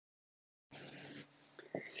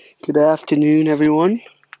Good afternoon, everyone.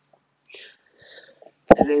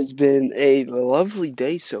 It has been a lovely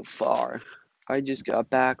day so far. I just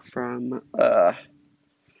got back from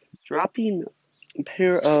dropping a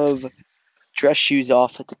pair of dress shoes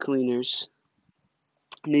off at the cleaners.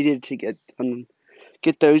 Needed to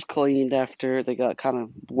get those cleaned after they got kind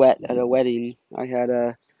of wet at a wedding I had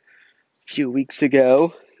a few weeks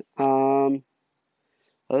ago. Um,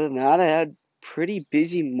 Other than that, I had a pretty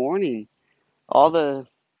busy morning. All the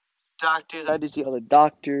doctors, I had to see all the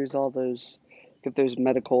doctors, all those get those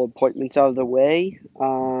medical appointments out of the way.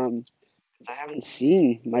 'Cause I haven't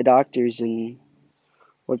seen my doctors in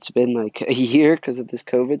what's been like a year because of this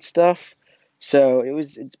COVID stuff. So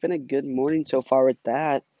it's been a good morning so far with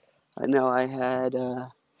that. I know I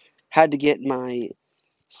had to get my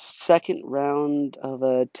second round of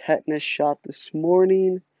a tetanus shot this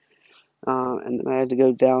morning, and then I had to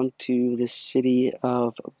go down to the city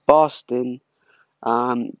of Boston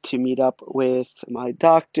to meet up with my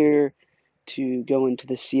doctor to go into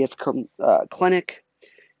the clinic,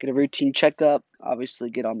 get a routine checkup,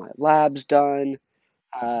 obviously get all my labs done.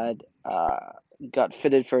 Had got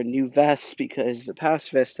fitted for a new vest because the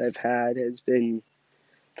past vest I've had it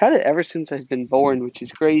ever since I've been born, which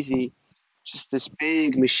is crazy. Just this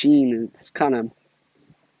big machine. It's kind of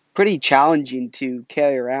pretty challenging to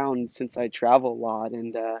carry around since I travel a lot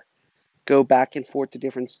and go back and forth to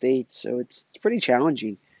different states. So it's pretty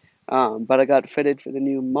challenging. But I got fitted for the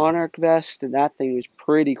new Monarch vest, and that thing was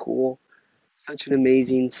pretty cool. Such an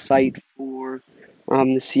amazing sight for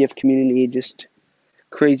the CF community. Just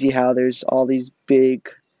crazy how there's all these big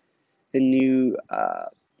and new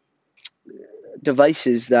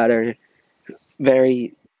devices that are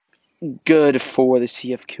very good for the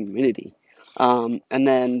CF community. And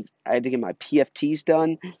then I had to get my PFTs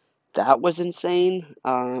done. That was insane.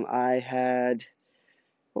 What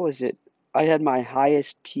was it? I had my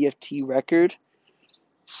highest PFT record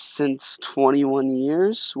since 21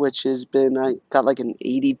 years, which has been, I got like an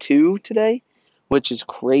 82 today, which is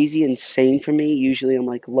crazy insane for me. Usually I'm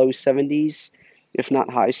like low 70s, if not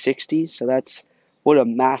high 60s. So that's what a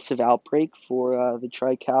massive outbreak for the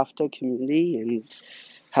Trikafta community and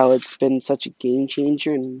how it's been such a game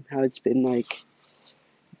changer and how it's been like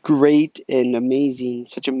great and amazing,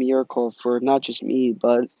 such a miracle for not just me,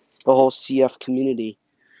 but the whole CF community.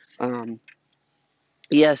 Um,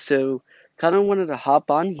 yeah, so kind of wanted to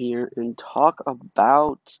hop on here and talk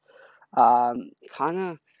about kind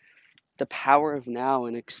of the power of now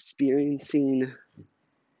and experiencing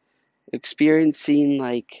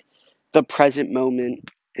like the present moment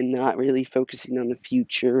and not really focusing on the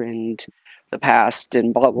future and the past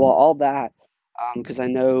and blah blah all that. Because I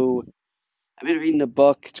know I've been reading a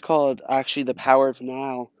book. It's called actually The Power of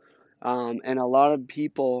Now, and a lot of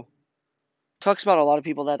people talks about a lot of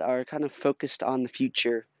people that are kind of focused on the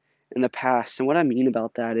future and the past. And what I mean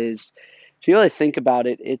about that is, if you really think about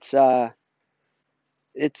it, it's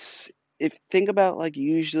if think about like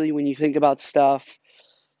usually when you think about stuff,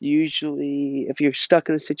 usually if you're stuck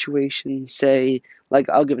in a situation, say like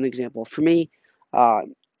I'll give an example. For me, uh,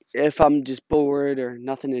 if I'm just bored or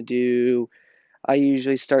nothing to do, I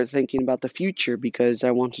usually start thinking about the future because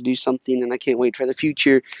I want to do something and I can't wait for the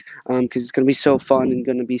future because it's going to be so fun and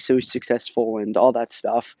going to be so successful and all that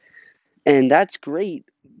stuff. And that's great,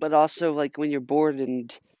 but also like when you're bored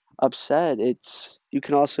and upset, it's you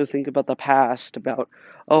can also think about the past, about,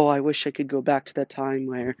 oh, I wish I could go back to that time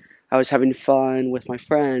where I was having fun with my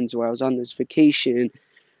friends, or I was on this vacation,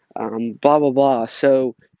 blah blah blah.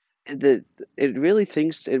 So the it really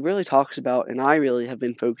talks about, and I really have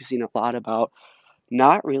been focusing a lot about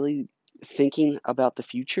not really thinking about the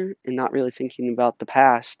future and not really thinking about the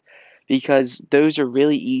past because those are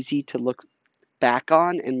really easy to look back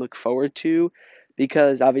on and look forward to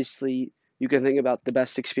because obviously you can think about the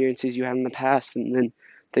best experiences you had in the past and then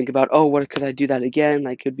think about, oh, what could I do that again?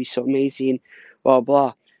 Like, could be so amazing, blah,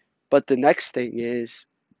 blah. But the next thing is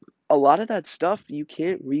a lot of that stuff you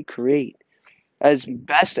can't recreate. As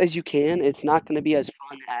best as you can, it's not going to be as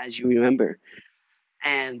fun as you remember.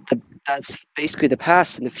 And that's basically the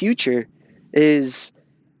past. And the future is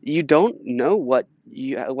you don't know what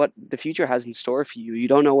the future has in store for you. You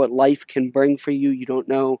don't know what life can bring for you. You don't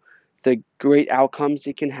know the great outcomes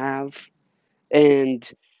it can have. And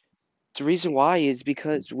the reason why is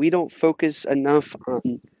because we don't focus enough on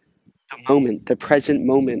the moment, the present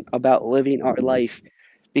moment about living our life.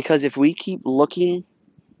 Because if we keep looking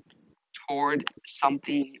toward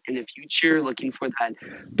something in the future, looking for that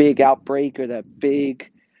big outbreak or that big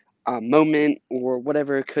moment or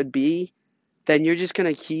whatever it could be, then you're just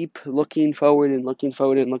going to keep looking forward and looking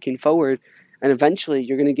forward and looking forward. And eventually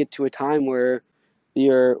you're going to get to a time where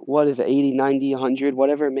you're what if 80, 90, 100,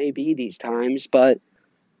 whatever it may be these times, but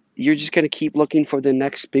you're just going to keep looking for the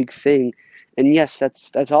next big thing. And yes,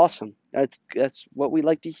 that's awesome. That's what we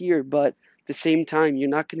like to hear, but at the same time, you're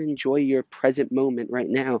not going to enjoy your present moment right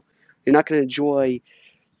now. You're not going to enjoy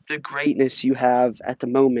the greatness you have at the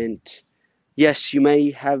moment. Yes, you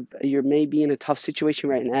may be in a tough situation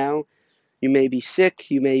right now. You may be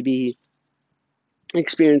sick, you may be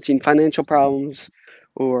experiencing financial problems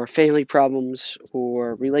or family problems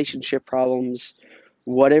or relationship problems,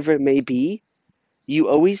 whatever it may be. You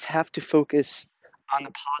always have to focus on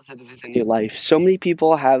the positives in your life. So many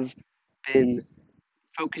people have been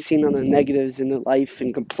focusing on the negatives in their life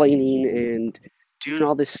and complaining and doing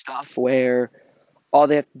all this stuff where all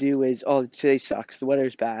they have to do is, oh, today sucks, the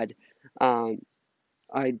weather's bad. Um,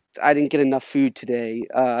 I didn't get enough food today.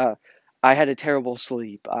 I had a terrible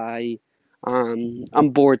sleep. I'm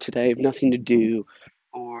bored today. I have nothing to do,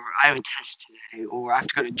 or I have a test today, or I have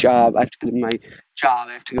to go to job. I have to go to my job.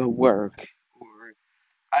 I have to go work, or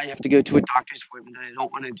I have to go to a doctor's appointment that I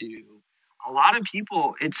don't want to do. A lot of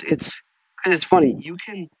people, it's funny.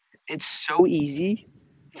 It's so easy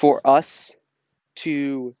for us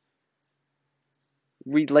to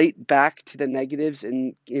relate back to the negatives,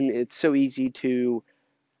 and it's so easy to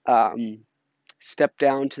um, step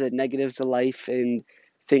down to the negatives of life and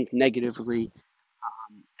think negatively.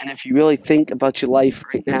 And if you really think about your life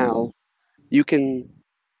right now, you can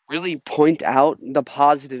really point out the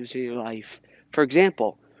positives in your life. For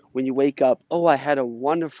example, when you wake up, oh, I had a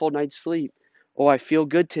wonderful night's sleep. Oh, I feel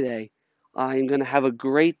good today. I'm going to have a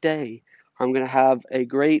great day. I'm going to have a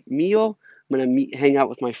great meal. I'm going to hang out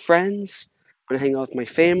with my friends. I'm going to hang out with my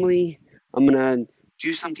family. I'm going to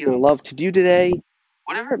do something I love to do today.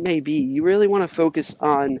 Whatever it may be, you really want to focus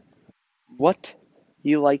on what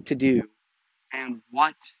you like to do and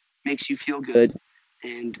what makes you feel good,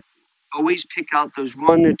 and always pick out those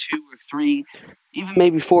one or two or three, even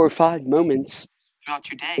maybe four or five moments throughout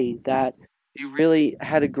your day that you really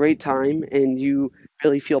had a great time and you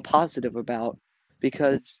really feel positive about.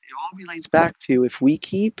 Because it all relates back to if we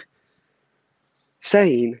keep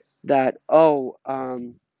saying that, oh,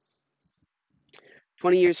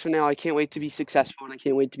 20 years from now, I can't wait to be successful and I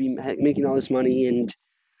can't wait to be making all this money and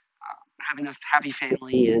having a happy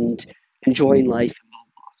family and enjoying life.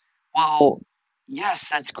 Well, yes,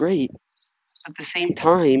 that's great. At the same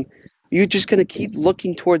time, you're just going to keep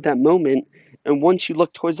looking toward that moment. And once you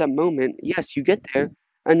look towards that moment, yes, you get there.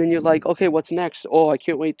 And then you're like, okay, what's next? Oh, I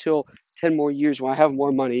can't wait till 10 more years when I have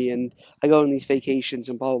more money and I go on these vacations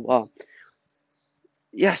and blah, blah, blah.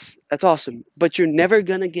 Yes, that's awesome. But you're never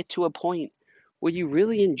going to get to a point where you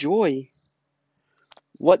really enjoy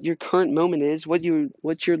what your current moment is, what you're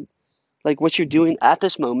doing at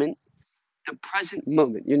this moment, the present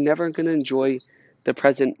moment. You're never going to enjoy the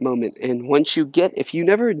present moment. And if you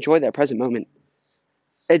never enjoy that present moment,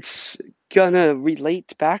 it's gonna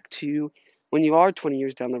relate back to when you are 20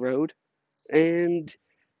 years down the road and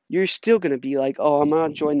you're still gonna be like, oh, I'm not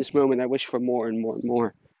enjoying this moment. I wish for more and more and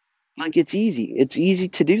more. Like, it's easy. It's easy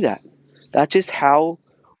to do that. That's just how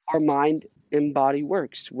our mind and body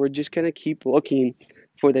works. We're just gonna keep looking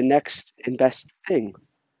for the next and best thing.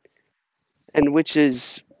 And which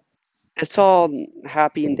is, it's all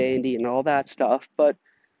happy and dandy and all that stuff, but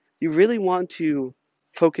you really want to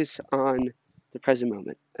focus on the present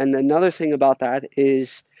moment. And another thing about that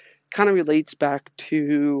is kind of relates back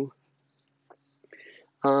to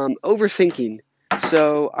overthinking.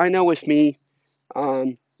 So I know with me,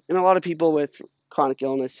 and a lot of people with chronic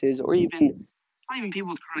illnesses, or even not even people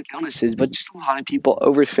with chronic illnesses, but just a lot of people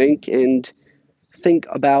overthink and think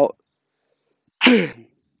about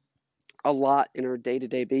a lot in our day to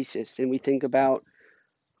day basis. And we think about,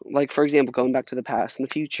 like, for example, going back to the past and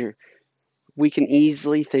the future. We can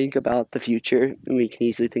easily think about the future and we can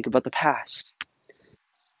easily think about the past.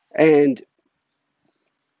 And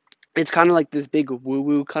it's kind of like this big woo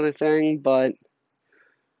woo kind of thing, but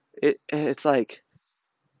it's like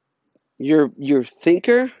your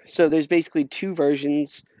thinker. So there's basically two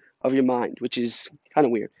versions of your mind, which is kind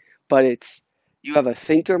of weird. But it's you have a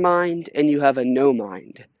thinker mind and you have a no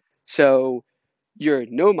mind. So your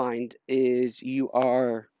no mind is you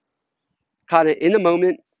are kind of in the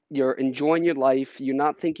moment, you're enjoying your life, you're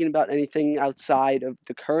not thinking about anything outside of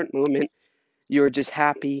the current moment. You're just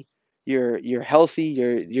happy, you're healthy,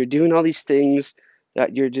 you're doing all these things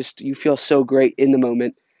that you feel so great in the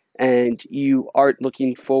moment, and you aren't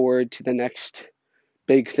looking forward to the next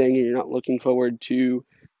big thing, and you're not looking forward to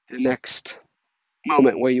the next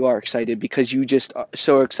moment where you are excited because you just are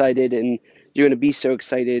so excited and you're going to be so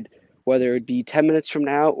excited whether it be 10 minutes from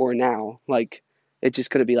now or now. Like, it's just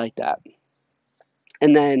going to be like that.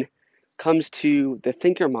 And then comes to the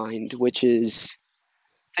thinker mind, which is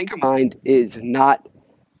thinker mind is not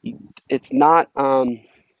it's not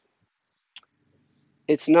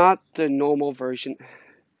it's not the normal version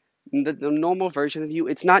the normal version of you.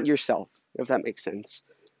 It's not yourself, if that makes sense.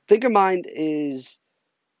 Thinker mind is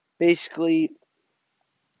basically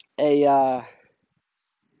a how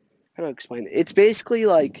do I explain it? It's basically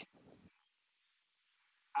like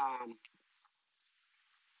um,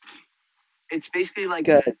 it's basically like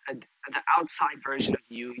the outside version of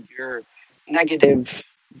you, your negative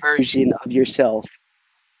version of yourself.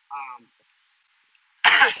 Um,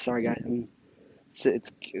 sorry, guys, I'm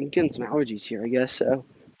getting some allergies here, I guess. So,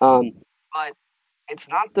 um, but it's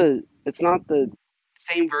not the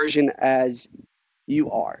same version as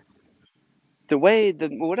you are.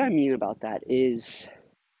 What I mean about that is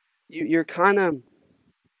you're kind of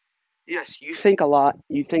yes, you think a lot.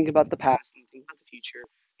 You think about the past, and you think about the future.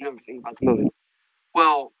 You never think about the moment.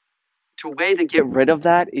 Well, the way to get rid of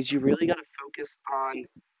that is you really got to focus on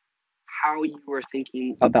how you are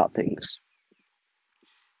thinking about things.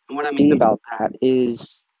 And what I mean about that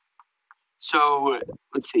is, so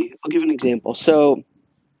let's see, I'll give an example. So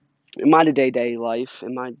in my day-to-day life,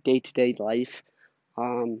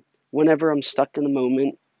 um, whenever I'm stuck in the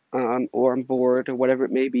moment, or I'm bored or whatever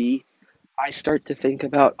it may be, I start to think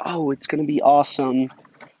about, oh, it's gonna be awesome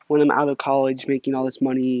when I'm out of college making all this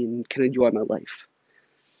money and can enjoy my life.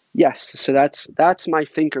 Yes, so that's my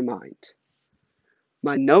thinker mind.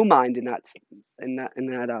 My no mind in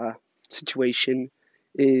that situation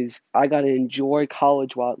is I gotta enjoy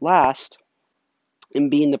college while it lasts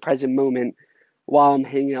and be in the present moment while I'm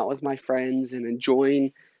hanging out with my friends and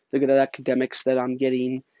enjoying the good academics that I'm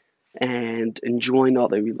getting and enjoying all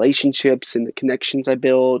the relationships and the connections I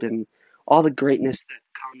build and all the greatness that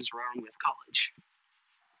comes around with college.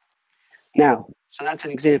 Now, so that's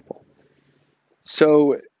an example.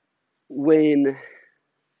 So when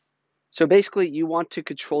so basically you want to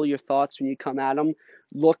control your thoughts when you come at them.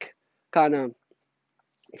 Look kind of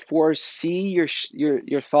foresee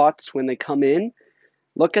your thoughts when they come in.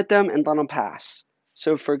 Look at them and let them pass.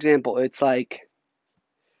 So for example, it's like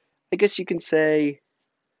I guess you can say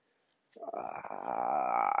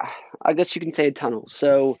I guess you can say a tunnel.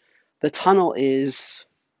 So the tunnel is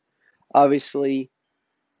obviously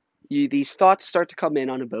these thoughts start to come in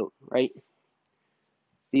on a boat, right?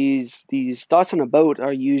 These thoughts on a boat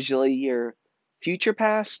are usually your future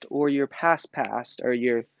past or your past or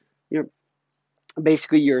your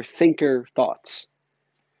basically your thinker thoughts.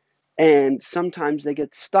 And sometimes they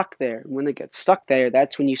get stuck there. When they get stuck there,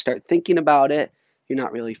 that's when you start thinking about it. You're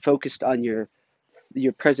not really focused on your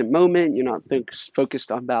present moment. You're not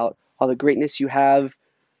focused on about all the greatness you have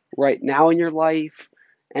right now in your life,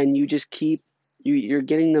 and you just keep you're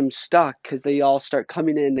getting them stuck because they all start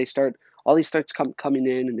coming in. They start all these starts coming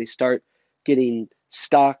in, and they start getting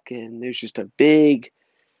stuck, and there's just a big,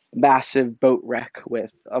 massive boat wreck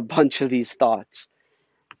with a bunch of these thoughts.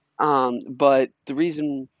 But the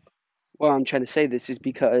reason why I'm trying to say this is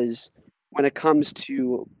because when it comes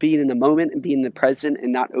to being in the moment and being in the present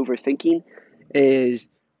and not overthinking, is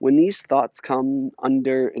when these thoughts come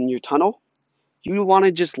under in your tunnel, you want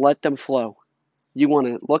to just let them flow. You want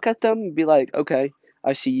to look at them and be like, okay,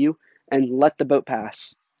 I see you, and let the boat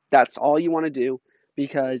pass. That's all you want to do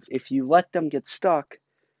because if you let them get stuck,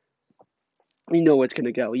 you know what's going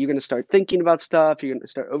to go. You're going to start thinking about stuff. You're going to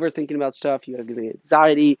start overthinking about stuff. You're going to get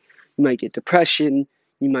anxiety. You might get depression.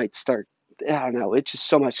 You might start, I don't know, it's just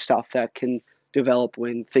so much stuff that can develop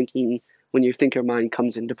when your thinker mind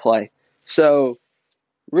comes into play. So,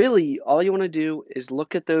 really, all you want to do is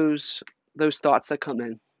look at those thoughts that come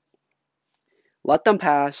in, let them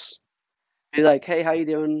pass, be like, hey, how you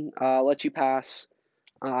doing? Let you pass,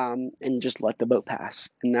 and just let the boat pass,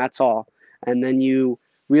 and that's all. And then you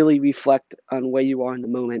really reflect on where you are in the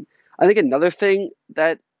moment. I think another thing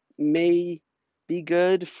that may be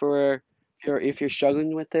good for if you're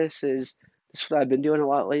struggling with this is what I've been doing a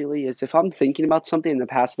lot lately is if I'm thinking about something in the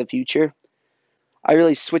past or the future, I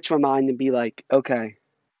really switch my mind and be like, okay.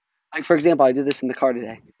 Like for example, I did this in the car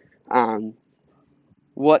today. Um,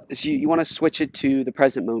 what so you want to switch it to the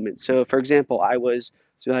present moment. So for example, I was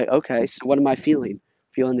so like, okay, so what am I feeling?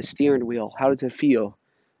 Feeling the steering wheel. How does it feel?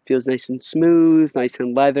 Feels nice and smooth, nice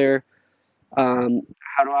and leather.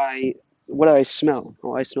 How do I what do I smell?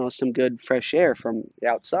 Oh, I smell some good fresh air from the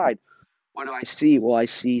outside. What do I see? Well, I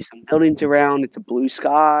see some buildings around. It's a blue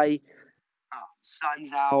sky.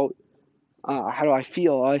 Sun's out. How do I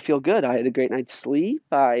feel? Oh, I feel good. I had a great night's sleep.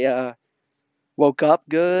 I woke up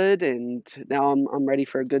good, and now I'm ready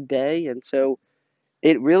for a good day. And so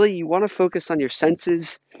it really, you want to focus on your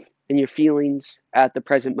senses and your feelings at the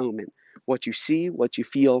present moment. What you see, what you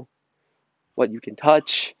feel, what you can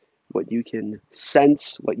touch, what you can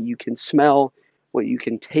sense, what you can smell, what you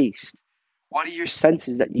can taste. What are your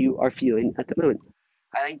senses that you are feeling at the moment?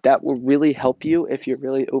 I think that will really help you if you're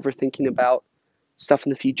really overthinking about stuff in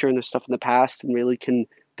the future and the stuff in the past and really can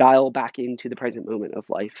dial back into the present moment of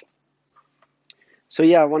life. So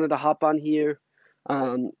yeah, I wanted to hop on here.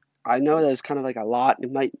 Um, I know that it's kind of like a lot.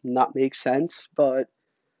 It might not make sense, but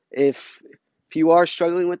if you are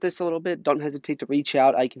struggling with this a little bit, don't hesitate to reach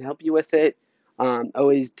out. I can help you with it.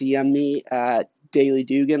 Always DM me at Daily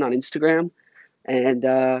Dugan on Instagram. And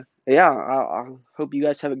yeah, I hope you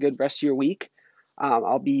guys have a good rest of your week.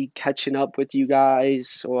 I'll be catching up with you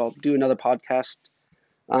guys, or I'll do another podcast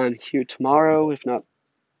here tomorrow, if not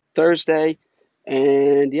Thursday.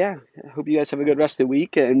 And yeah, I hope you guys have a good rest of the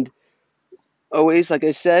week. And always, like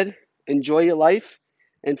I said, enjoy your life.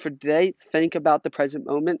 And for today, think about the present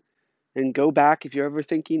moment and go back if you're ever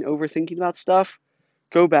overthinking about stuff.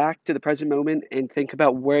 Go back to the present moment and think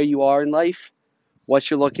about where you are in life, what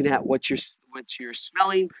you're looking at, what you're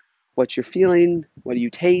smelling, what you're feeling, what do you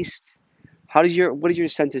taste, what do your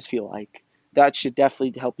senses feel like? That should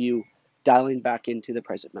definitely help you dialing back into the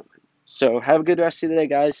present moment. So have a good rest of the day,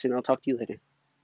 guys, and I'll talk to you later.